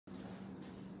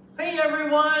Hey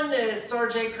everyone, it's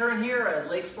RJ Kern here at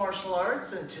Lakes Martial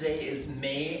Arts, and today is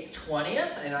May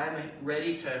 20th, and I'm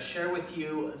ready to share with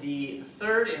you the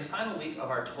third and final week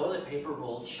of our toilet paper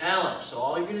roll challenge. So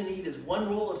all you're going to need is one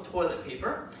roll of toilet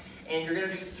paper, and you're going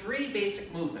to do three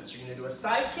basic movements. You're going to do a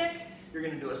side kick, you're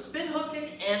going to do a spin hook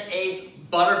kick, and a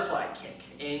butterfly kick.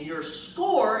 And your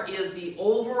score is the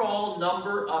overall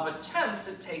number of attempts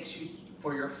it takes you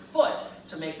for your foot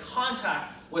to make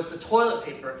contact with the toilet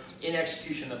paper in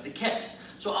execution of the kicks.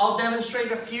 So I'll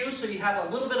demonstrate a few so you have a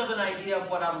little bit of an idea of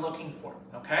what I'm looking for,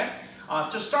 okay?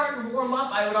 To start and warm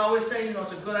up, I would always say,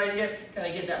 it's a good idea, kind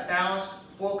of get that balance,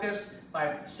 focus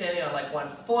by standing on like one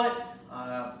foot,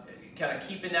 kind of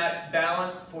keeping that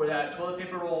balance for that toilet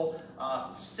paper roll.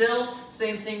 Still,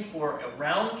 same thing for a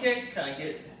round kick, kind of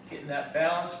getting that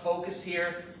balance, focus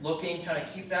here, looking, kind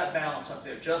of keep that balance up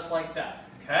there, just like that.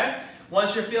 Okay?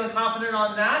 Once you're feeling confident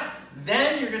on that,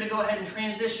 then you're going to go ahead and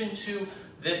transition to,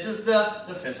 this is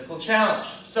the physical challenge.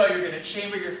 So you're going to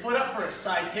chamber your foot up for a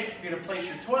side kick. You're going to place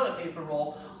your toilet paper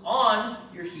roll on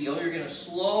your heel. You're going to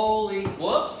slowly,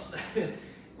 whoops,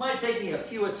 might take me a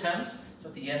few attempts. It's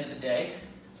at the end of the day.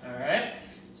 All right?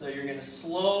 So you're going to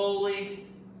slowly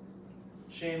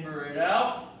chamber it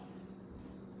out.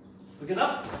 Hook it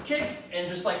up, kick, and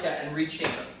just like that, and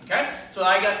rechamber. Okay? So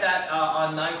I got that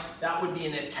on mine. That would be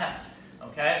an attempt.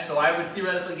 Okay? So I would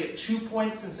theoretically get 2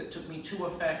 points since it took me two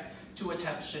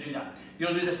attempts to do that.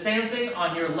 You'll do the same thing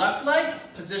on your left leg.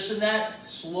 Position that,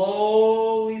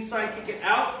 slowly side kick it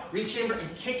out, rechamber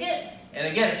and kick it. And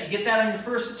again, if you get that on your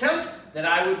first attempt, then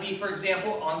I would be, for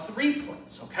example, on 3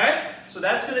 points. Okay? So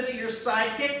that's going to be your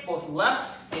side kick, both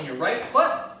left and your right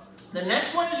foot. The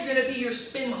next one is going to be your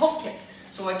spin hook kick.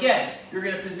 So again, you're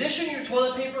going to position your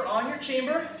toilet paper on your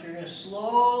chamber. You're going to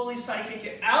slowly side kick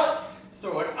it out,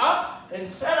 throw it up, then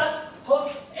set up,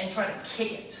 hook, and try to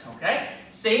kick it. Okay?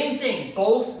 Same thing,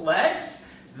 both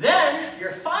legs. Then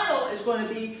your final is going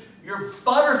to be your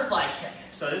butterfly kick.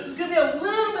 So this is going to be a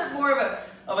little bit more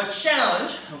of a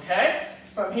challenge. Okay?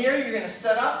 From here, you're going to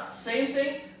set up, same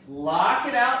thing, lock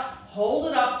it out,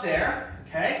 hold it up there.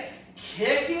 Okay?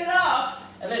 Kick it up,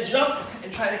 and then jump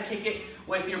and try to kick it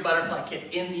with your butterfly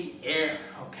kick in the air,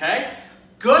 okay?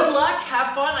 Good luck,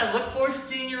 have fun, I look forward to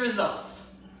seeing your results.